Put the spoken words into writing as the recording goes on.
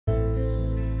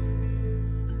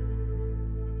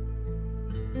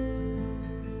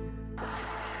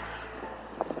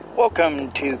Welcome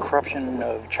to Corruption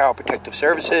of Child Protective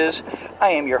Services. I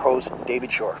am your host,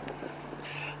 David Shore.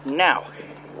 Now,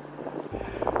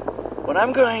 what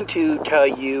I'm going to tell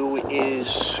you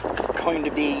is going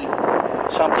to be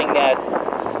something that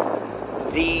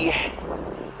the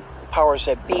powers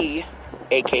that be,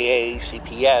 aka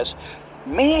CPS,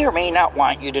 may or may not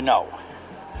want you to know.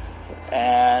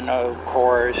 And of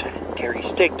course, Terry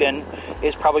Stigdon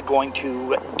is probably going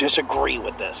to disagree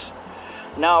with this.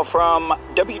 Now, from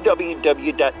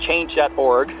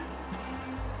www.change.org,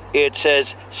 it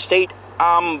says State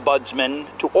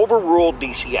Ombudsman to overrule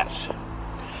DCS.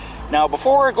 Now,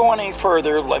 before I go any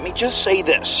further, let me just say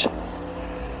this.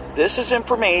 This is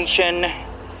information.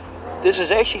 This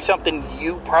is actually something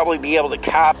you probably be able to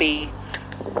copy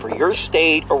for your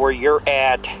state or where you're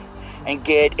at and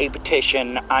get a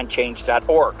petition on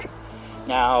change.org.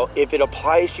 Now, if it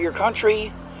applies to your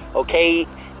country, okay.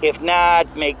 If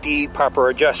not, make the proper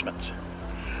adjustments.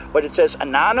 But it says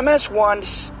Anonymous One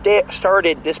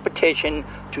started this petition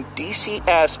to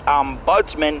DCS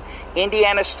Ombudsman,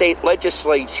 Indiana State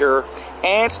Legislature,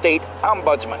 and State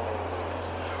Ombudsman.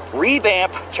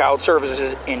 Revamp child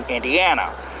services in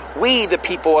Indiana. We, the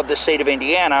people of the state of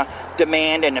Indiana,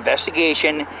 demand an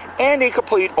investigation and a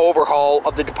complete overhaul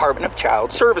of the Department of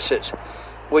Child Services,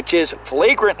 which is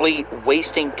flagrantly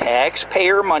wasting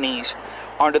taxpayer monies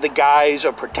under the guise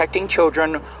of protecting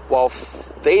children while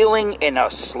failing in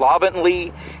a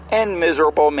slovenly and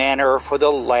miserable manner for the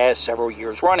last several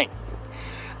years running.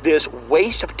 This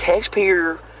waste of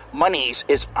taxpayer monies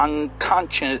is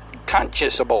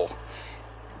unconscionable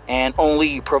and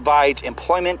only provides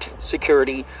employment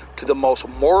security to the most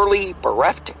morally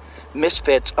bereft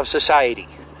misfits of society,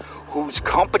 whose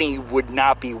company would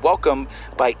not be welcomed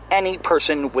by any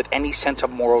person with any sense of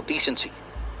moral decency.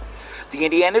 The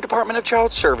Indiana Department of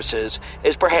Child Services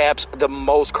is perhaps the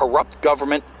most corrupt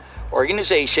government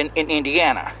organization in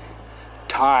Indiana.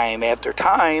 Time after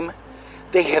time,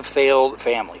 they have failed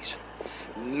families.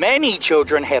 Many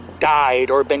children have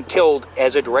died or been killed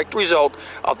as a direct result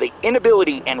of the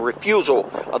inability and refusal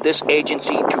of this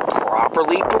agency to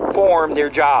properly perform their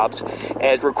jobs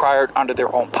as required under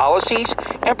their own policies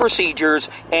and procedures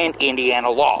and Indiana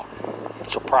law.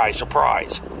 Surprise,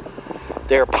 surprise.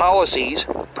 Their policies,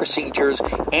 procedures,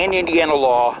 and Indiana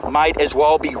law might as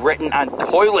well be written on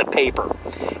toilet paper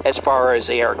as far as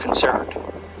they are concerned.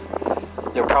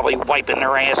 They're probably wiping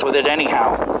their ass with it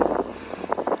anyhow.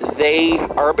 They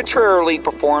arbitrarily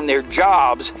perform their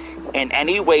jobs in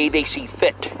any way they see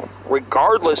fit,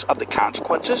 regardless of the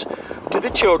consequences to the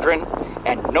children,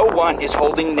 and no one is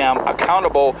holding them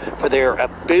accountable for their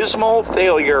abysmal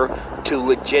failure to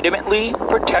legitimately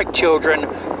protect children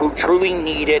who truly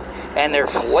need it, and their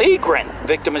flagrant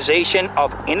victimization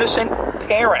of innocent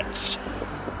parents.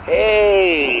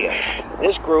 Hey,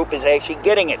 this group is actually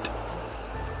getting it.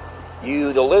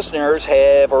 You, the listeners,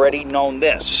 have already known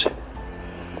this.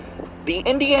 The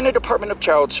Indiana Department of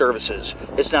Child Services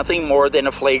is nothing more than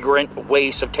a flagrant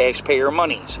waste of taxpayer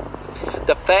monies.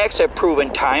 The facts have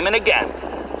proven time and again.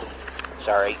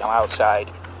 Sorry, I'm outside.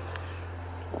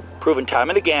 Proven time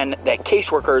and again that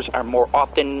caseworkers are more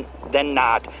often than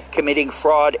not committing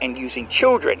fraud and using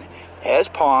children as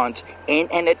pawns in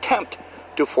an attempt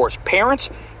to force parents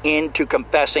into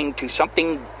confessing to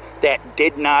something that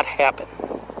did not happen.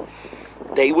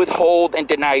 They withhold and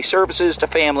deny services to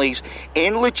families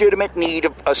in legitimate need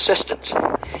of assistance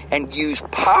and use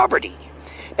poverty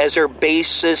as their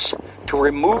basis to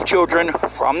remove children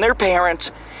from their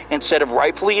parents instead of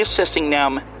rightfully assisting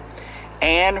them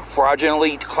and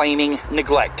fraudulently claiming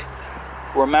neglect.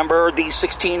 Remember the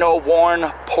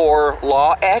 1601 Poor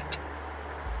Law Act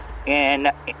in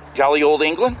jolly old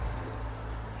England?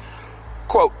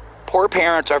 Quote, poor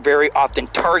parents are very often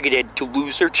targeted to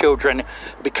lose their children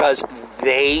because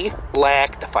they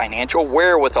lack the financial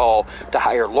wherewithal to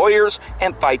hire lawyers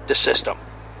and fight the system.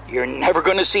 You're never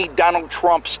going to see Donald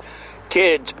Trump's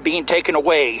kids being taken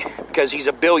away because he's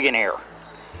a billionaire.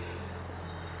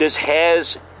 This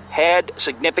has had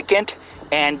significant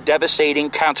and devastating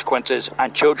consequences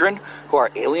on children who are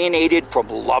alienated from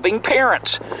loving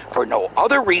parents for no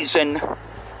other reason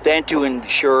than to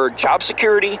ensure job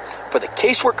security for the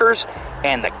caseworkers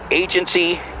and the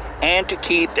agency and to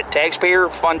keep the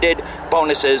taxpayer-funded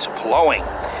bonuses flowing.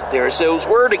 There's those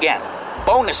words again,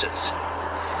 bonuses.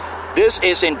 This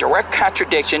is in direct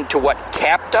contradiction to what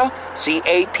CAPTA,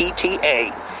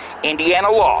 C-A-P-T-A, Indiana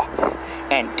law,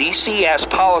 and DCS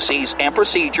policies and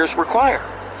procedures require.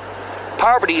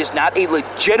 Poverty is not a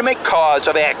legitimate cause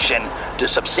of action to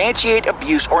substantiate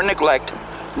abuse or neglect,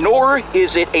 nor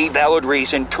is it a valid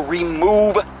reason to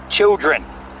remove children.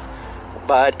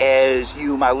 But as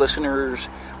you, my listeners,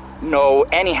 know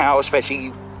anyhow,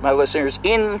 especially my listeners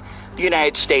in the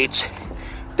United States,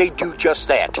 they do just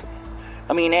that.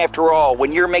 I mean, after all,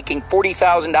 when you're making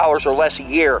 $40,000 or less a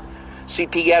year,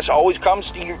 CPS always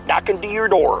comes knocking to your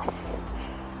door,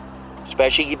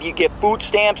 especially if you get food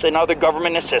stamps and other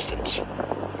government assistance.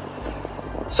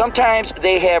 Sometimes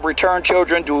they have returned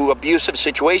children to abusive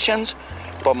situations,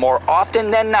 but more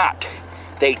often than not,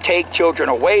 they take children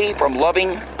away from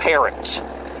loving parents.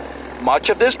 Much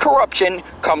of this corruption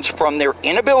comes from their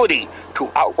inability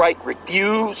to outright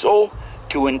refusal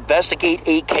to investigate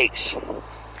a case.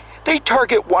 They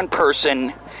target one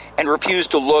person and refuse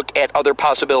to look at other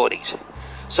possibilities.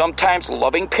 Sometimes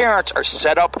loving parents are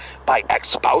set up by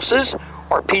ex-spouses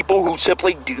or people who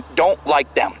simply don't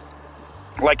like them.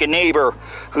 Like a neighbor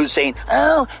who's saying,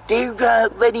 oh, they're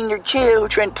letting their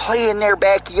children play in their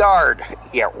backyard.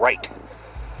 Yeah, right.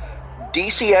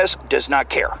 DCS does not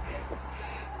care.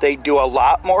 They do a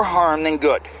lot more harm than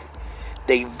good.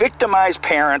 They victimize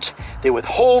parents, they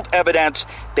withhold evidence,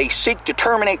 they seek to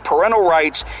terminate parental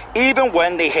rights even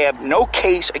when they have no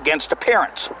case against the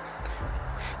parents.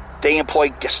 They employ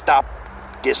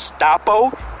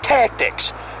Gestapo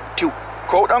tactics to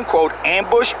quote-unquote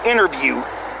ambush interview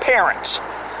parents.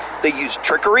 They use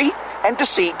trickery and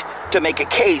deceit to make a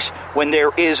case when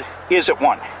there isn't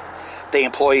one. They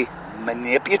employ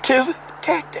manipulative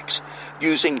tactics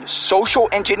using social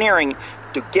engineering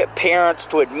to get parents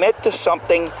to admit to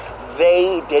something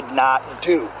they did not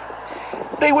do.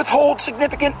 They withhold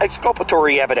significant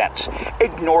exculpatory evidence,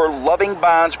 ignore loving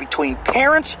bonds between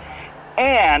parents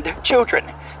and children.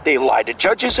 They lie to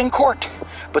judges in court,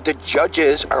 but the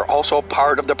judges are also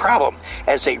part of the problem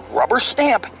as they rubber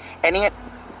stamp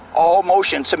all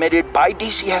motions submitted by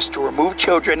DCS to remove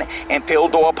children and fail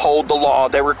to uphold the law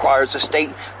that requires the state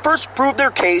first prove their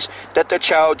case that the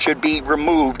child should be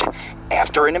removed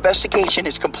after an investigation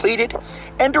is completed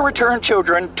and to return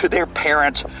children to their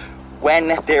parents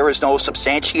when there is no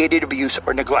substantiated abuse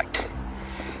or neglect.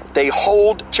 They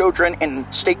hold children in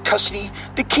state custody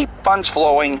to keep funds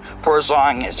flowing for as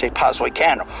long as they possibly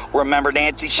can. Remember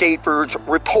Nancy Schaefer's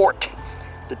report,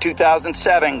 the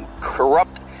 2007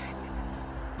 corrupt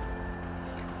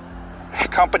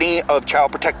Company of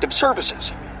Child Protective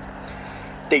Services.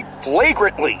 They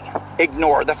flagrantly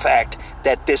ignore the fact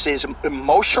that this is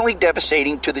emotionally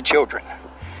devastating to the children.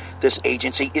 This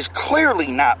agency is clearly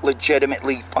not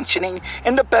legitimately functioning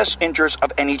in the best interest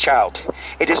of any child.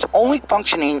 It is only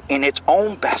functioning in its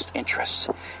own best interests,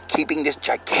 keeping this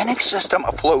gigantic system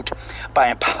afloat by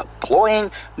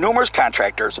employing numerous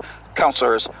contractors,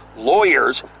 counselors,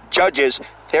 lawyers, judges,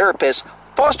 therapists,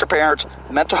 foster parents,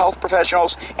 mental health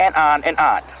professionals, and on and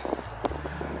on.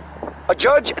 A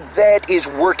judge that is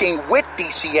working with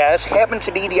DCS happens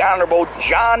to be the Honorable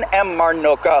John M.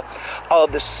 Marnocha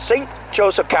of the St.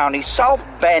 Joseph County, South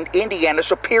Bend, Indiana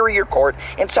Superior Court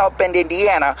in South Bend,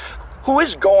 Indiana, who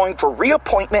is going for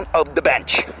reappointment of the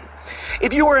bench.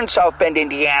 If you are in South Bend,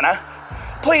 Indiana,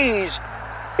 please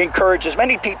encourage as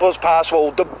many people as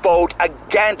possible to vote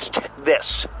against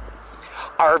this.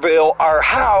 Arvil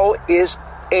Arhow is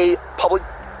a public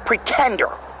pretender.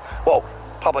 Well,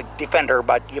 public defender,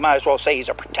 but you might as well say he's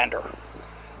a pretender.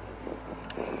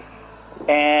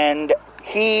 And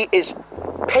he is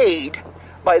paid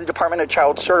by the Department of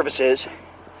Child Services,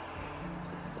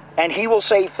 and he will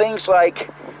say things like,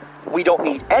 we don't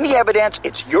need any evidence,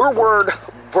 it's your word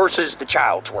versus the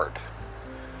child's word.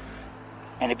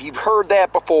 And if you've heard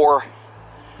that before,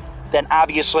 then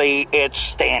obviously it's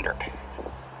standard.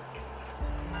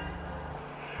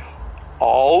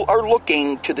 All are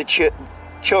looking to the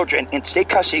children in state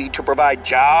custody to provide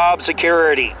job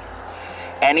security.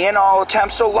 Any and all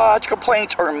attempts to lodge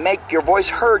complaints or make your voice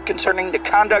heard concerning the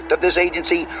conduct of this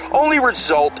agency only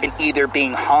result in either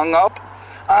being hung up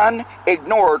on,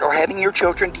 ignored, or having your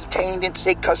children detained in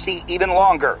state custody even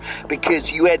longer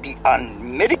because you had the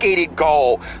unmitigated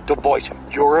gall to voice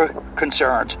your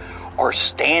concerns or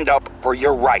stand up for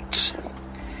your rights.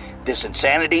 This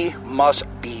insanity must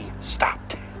be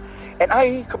stopped. And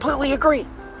I completely agree.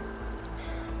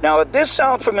 Now, if this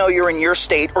sounds familiar in your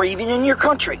state or even in your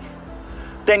country,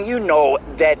 then you know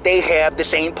that they have the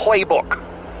same playbook.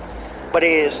 But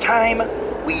it is time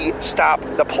we stop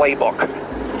the playbook.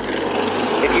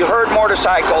 If you heard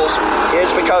motorcycles,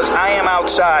 it's because I am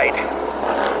outside.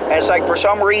 And it's like for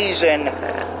some reason,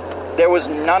 there was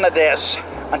none of this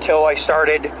until I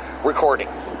started recording.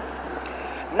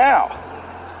 Now,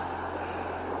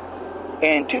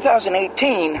 in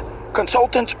 2018,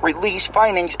 consultants released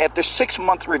findings after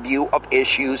 6-month review of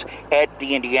issues at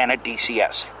the Indiana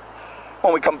DCS.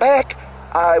 When we come back,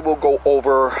 I will go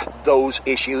over those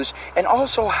issues and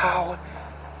also how,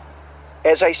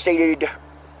 as I stated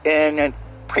in a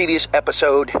previous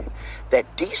episode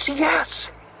that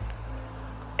DCS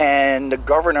and the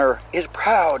governor is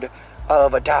proud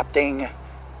of having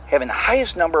the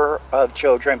highest number of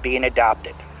children being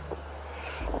adopted.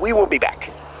 We will be back.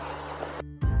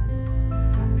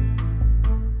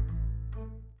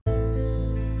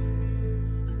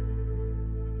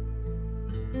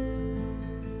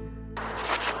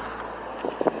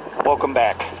 Welcome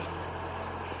back.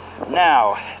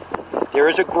 Now, there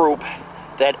is a group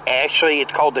that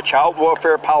it's called the Child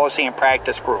Welfare Policy and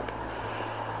Practice Group.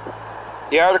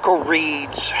 The article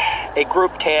reads, a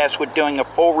group tasked with doing a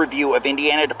full review of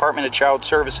Indiana Department of Child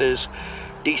Services,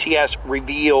 DCS,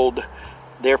 revealed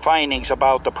their findings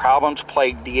about the problems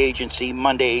plagued the agency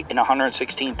Monday in a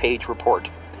 116-page report.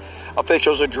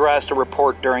 Officials addressed the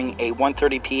report during a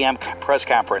 1:30 p.m. press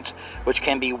conference, which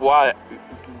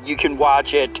you can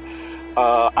watch it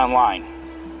online.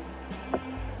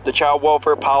 The Child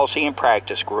Welfare Policy and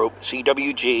Practice Group,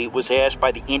 CWG, was asked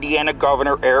by the Indiana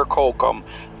Governor Eric Holcomb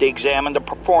to examine the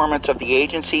performance of the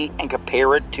agency and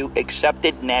compare it to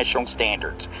accepted national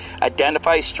standards,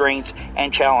 identify strengths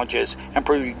and challenges, and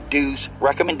produce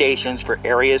recommendations for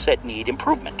areas that need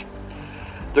improvement.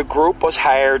 The group was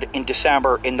hired in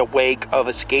December in the wake of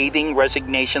a scathing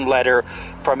resignation letter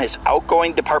from his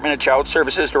outgoing Department of Child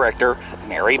Services Director,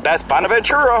 Mary Beth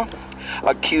Bonaventura,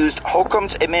 accused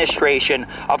Holcomb's administration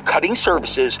of cutting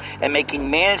services and making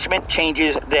management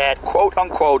changes that,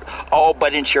 quote-unquote, all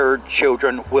but ensured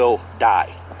children will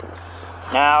die.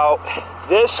 Now,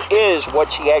 this is what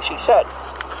she actually said.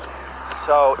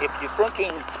 So if you're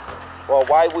thinking, well,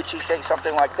 why would she say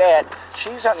something like that?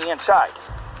 She's on the inside.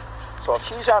 So if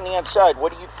she's on the inside,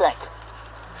 what do you think?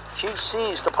 She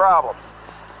sees the problem.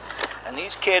 And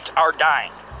these kids are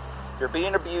dying. They're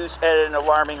being abused at an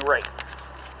alarming rate.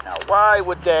 Now, why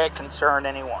would that concern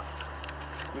anyone?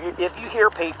 If you hear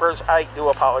papers, I do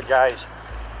apologize.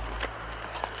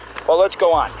 Well, let's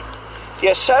go on. The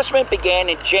assessment began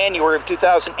in January of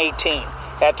 2018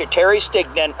 after Terry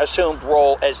Stignan assumed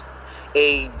role as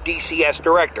a DCS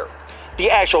director,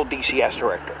 the actual DCS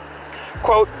director.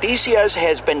 Quote, DCS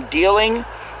has been dealing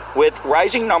with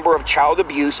rising number of child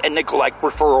abuse and neglect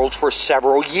referrals for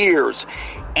several years,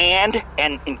 and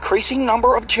an increasing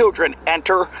number of children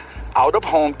enter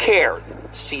out-of-home care,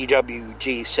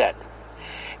 CWG said.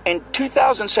 In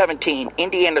 2017,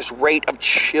 Indiana's rate of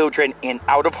children in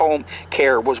out-of-home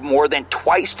care was more than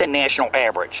twice the national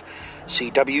average.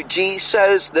 CWG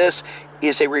says this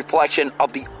is a reflection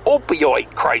of the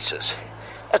opioid crisis.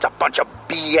 That's a bunch of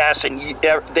BS, and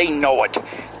they know it.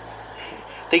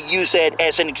 They use that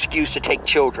as an excuse to take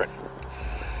children.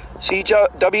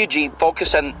 CWG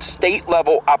focused on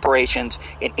state-level operations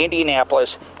in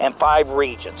Indianapolis and 5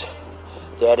 regions.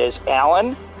 That is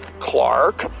Allen,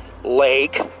 Clark,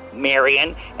 Lake,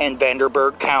 Marion, and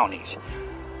Vanderburgh counties.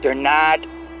 They're not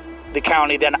the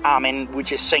county that I'm in,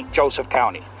 which is St. Joseph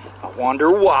County. I wonder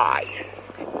why.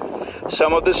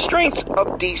 Some of the strengths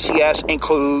of DCS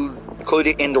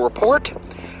included in the report: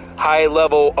 high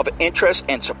level of interest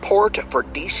and support for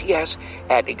DCS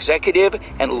at executive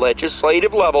and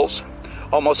legislative levels.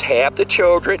 Almost half the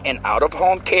children in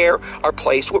out-of-home care are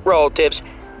placed with relatives.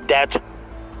 That's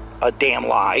a damn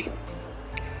lie.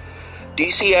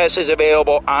 DCS is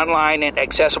available online and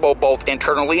accessible both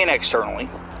internally and externally.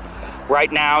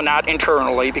 Right now, not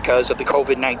internally because of the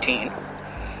COVID-19.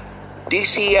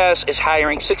 DCS is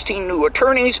hiring 16 new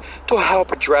attorneys to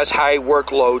help address high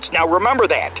workloads. Now remember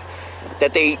that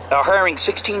they are hiring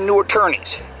 16 new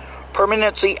attorneys.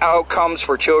 Permanency outcomes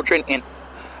for children in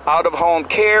out-of-home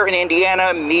care in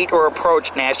Indiana meet or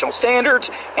approach national standards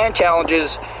and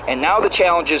challenges. And now the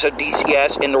challenges of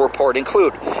DCS in the report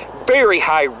include very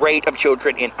high rate of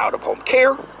children in out-of-home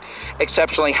care,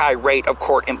 exceptionally high rate of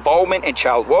court involvement in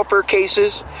child welfare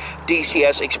cases.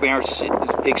 DCS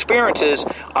experiences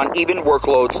uneven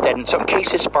workloads that in some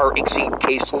cases far exceed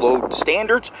caseload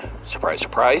standards. Surprise,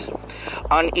 surprise.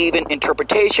 Uneven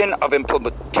interpretation of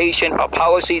implementation of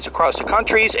policies across the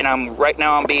countries, and right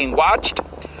now I'm being watched.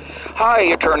 High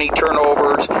attorney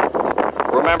turnovers.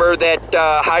 Remember that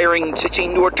hiring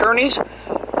 16 new attorneys?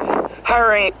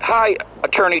 Hiring high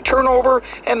attorney turnover,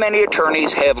 and many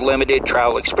attorneys have limited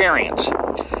trial experience.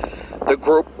 The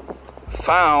group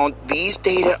found these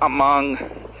data, among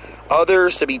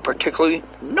others, to be particularly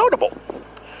notable.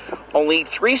 Only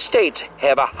 3 states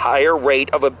have a higher rate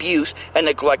of abuse and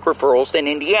neglect referrals than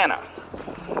Indiana.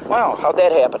 Wow, how'd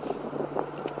that happen?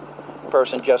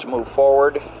 Person just moved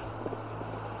forward.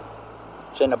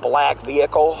 It's in a black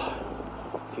vehicle.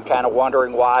 If you're kind of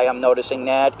wondering why I'm noticing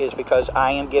that, is because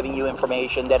I am giving you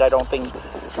information that I don't think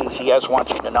DCS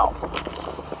wants you to know.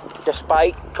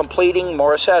 Despite completing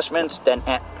more assessments than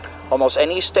almost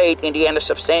any state, Indiana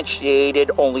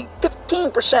substantiated only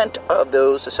 15% of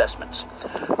those assessments.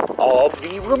 Of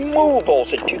the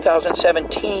removals in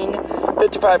 2017,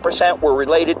 55% were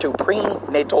related to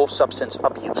prenatal substance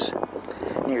abuse.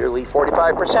 Nearly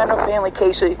 45% of family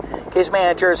case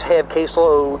managers have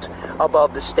caseloads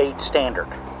above the state standard.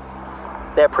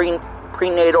 That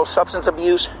prenatal substance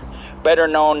abuse, better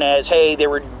known as, hey, they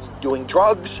were doing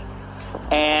drugs,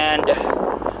 and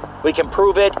we can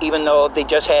prove it even though they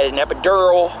just had an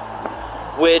epidural,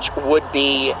 which would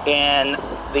be in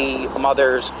the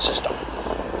mother's system.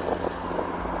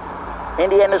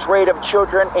 Indiana's rate of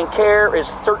children in care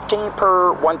is 13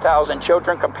 per 1,000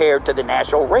 children compared to the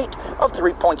national rate of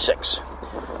 3.6.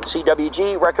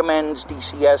 CWG recommends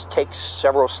DCS take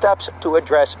several steps to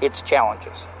address its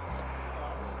challenges.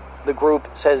 The group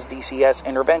says DCS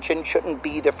intervention shouldn't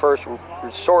be the first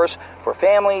resource for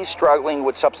families struggling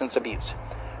with substance abuse.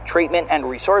 Treatment and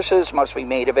resources must be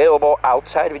made available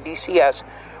outside of DCS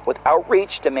with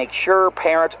outreach to make sure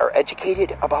parents are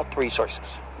educated about the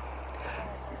resources.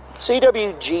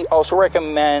 CWG also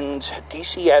recommends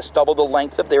DCS double the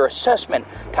length of their assessment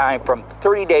time from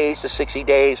 30 days to 60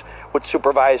 days with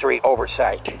supervisory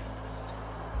oversight.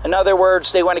 In other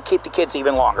words, they want to keep the kids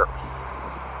even longer.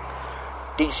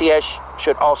 DCS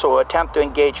should also attempt to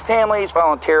engage families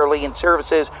voluntarily in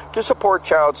services to support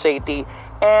child safety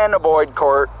and avoid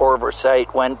court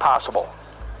oversight when possible.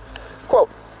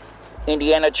 Quote,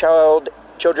 Indiana children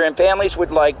and families would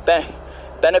like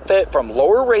benefit from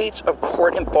lower rates of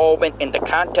court involvement in the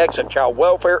context of child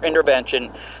welfare intervention,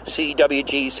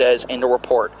 CWG says in the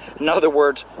report. In other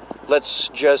words, let's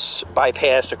just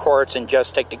bypass the courts and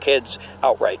just take the kids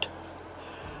outright.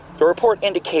 The report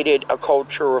indicated a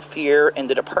culture of fear in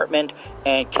the department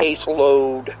and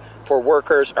caseload for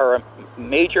workers are a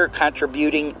major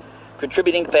contributing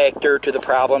factor to the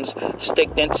problems.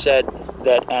 Sticknett said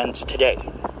that ends today.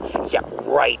 Yeah,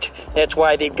 right. That's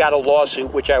why they've got a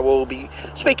lawsuit, which I will be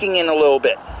speaking in a little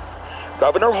bit.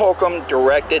 Governor Holcomb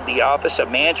directed the Office of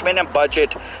Management and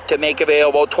Budget to make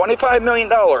available $25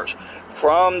 million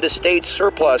from the state's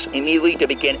surplus immediately to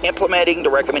begin implementing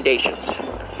the recommendations.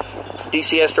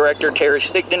 DCS Director Terry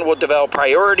Sticknett will develop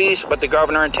priorities, but the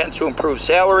governor intends to improve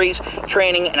salaries,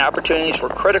 training, and opportunities for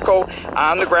critical,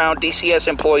 on-the-ground DCS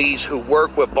employees who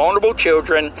work with vulnerable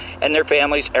children and their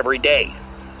families every day.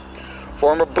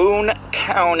 Former Boone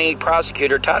County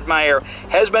Prosecutor Todd Meyer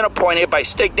has been appointed by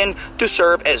Sticknett to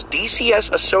serve as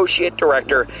DCS Associate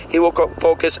Director. He will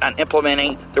focus on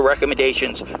implementing the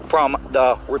recommendations from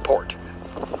the report.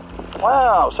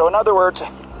 Wow, so in other words,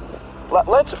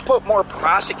 let's put more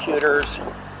prosecutors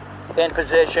in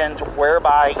positions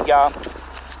whereby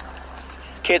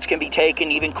kids can be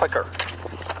taken even quicker.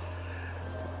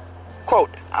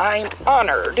 Quote, I'm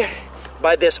honored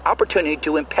by this opportunity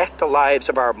to impact the lives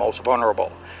of our most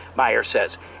vulnerable, Meyer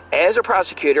says. As a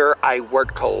prosecutor, I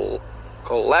worked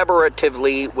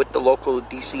collaboratively with the local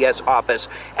DCS office,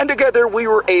 and together we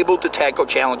were able to tackle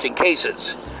challenging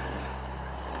cases.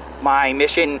 My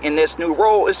mission in this new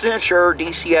role is to ensure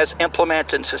DCS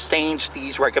implements and sustains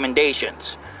these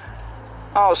recommendations.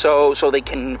 Also, so they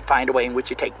can find a way in which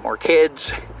to take more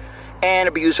kids and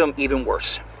abuse them even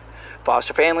worse.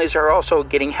 Foster families are also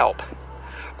getting help.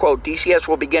 Quote, DCS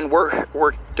will begin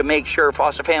work to make sure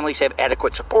foster families have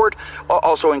adequate support while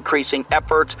also increasing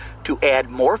efforts to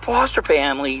add more foster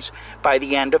families by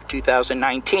the end of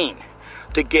 2019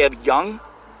 to give young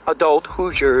adult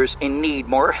Hoosiers in need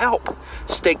more help.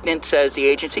 Sticknett says the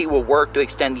agency will work to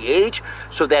extend the age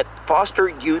so that foster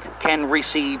youth can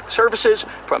receive services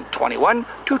from 21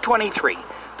 to 23,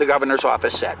 the governor's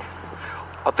office said.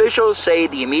 Officials say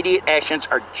the immediate actions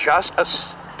are just a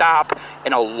stop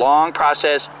in a long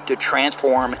process to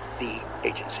transform the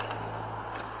agency.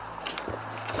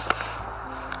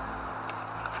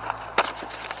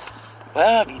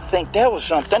 Well, if you think that was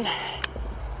something.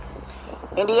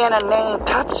 Indiana named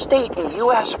top state in the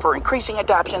U.S. for increasing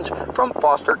adoptions from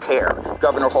foster care,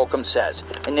 Governor Holcomb says.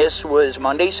 And this was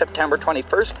Monday, September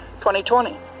 21st,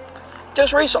 2020.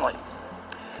 Just recently.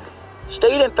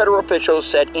 State and federal officials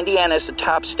said Indiana is the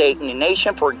top state in the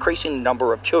nation for increasing the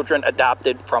number of children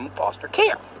adopted from foster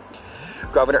care.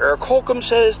 Governor Eric Holcomb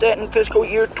says that in fiscal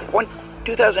year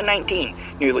 2019,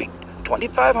 nearly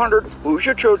 2,500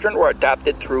 Hoosier children were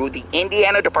adopted through the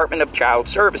Indiana Department of Child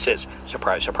Services.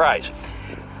 Surprise, surprise.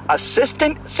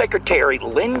 Assistant Secretary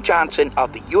Lynn Johnson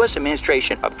of the U.S.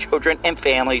 Administration of Children and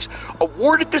Families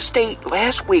awarded the state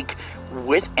last week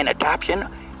with an adoption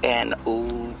and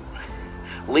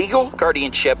legal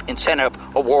guardianship incentive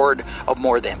award of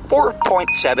more than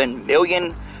 $4.7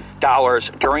 million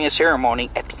during a ceremony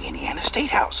at the Indiana State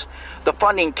House. The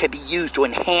funding can be used to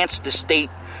enhance the state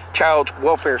child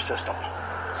welfare system.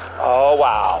 Oh,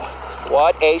 wow.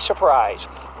 What a surprise.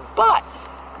 But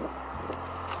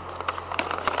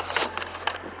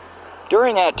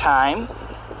during that time,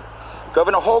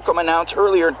 Governor Holcomb announced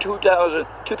earlier in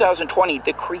 2020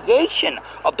 the creation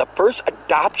of the first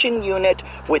adoption unit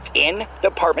within the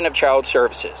Department of Child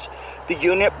Services. The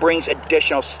unit brings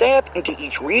additional staff into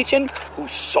each region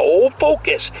whose sole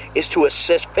focus is to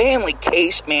assist family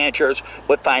case managers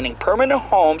with finding permanent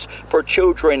homes for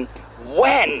children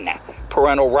when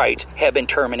parental rights have been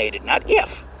terminated, not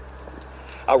if.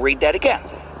 I'll read that again.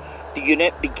 The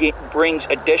unit brings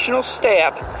additional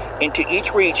staff into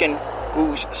each region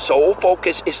whose sole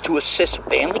focus is to assist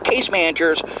family case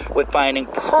managers with finding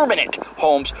permanent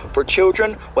homes for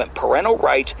children when parental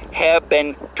rights have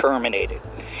been terminated.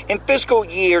 In fiscal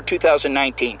year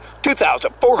 2019,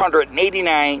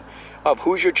 2,489 of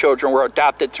Hoosier children were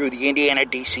adopted through the Indiana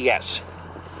DCS.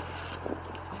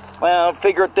 Well,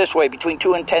 figure it this way, between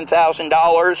 $2,000 and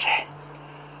 $10,000,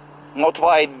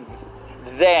 multiply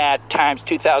that times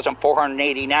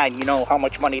 2,489, you know how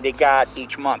much money they got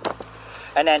each month.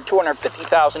 And then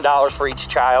 $250,000 for each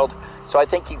child. So I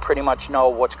think you pretty much know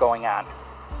what's going on.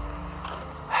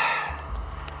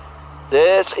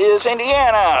 This is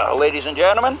Indiana, ladies and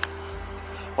gentlemen.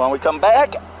 When we come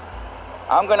back,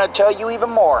 I'm going to tell you even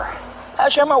more.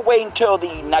 Actually, I'm going to wait until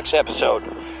the next episode.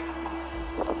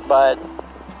 But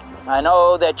I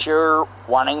know that you're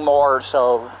wanting more,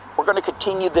 so we're going to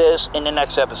continue this in the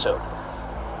next episode.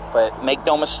 But make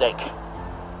no mistake,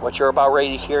 what you're about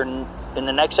ready to hear in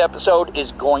the next episode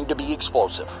is going to be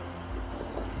explosive.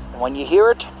 And when you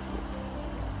hear it,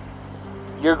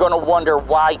 you're going to wonder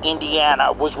why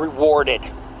Indiana was rewarded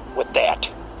with that.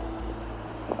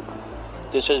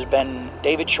 This has been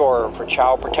David Shore for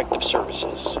Child Protective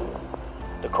Services.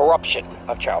 The corruption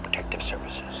of Child Protective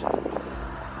Services.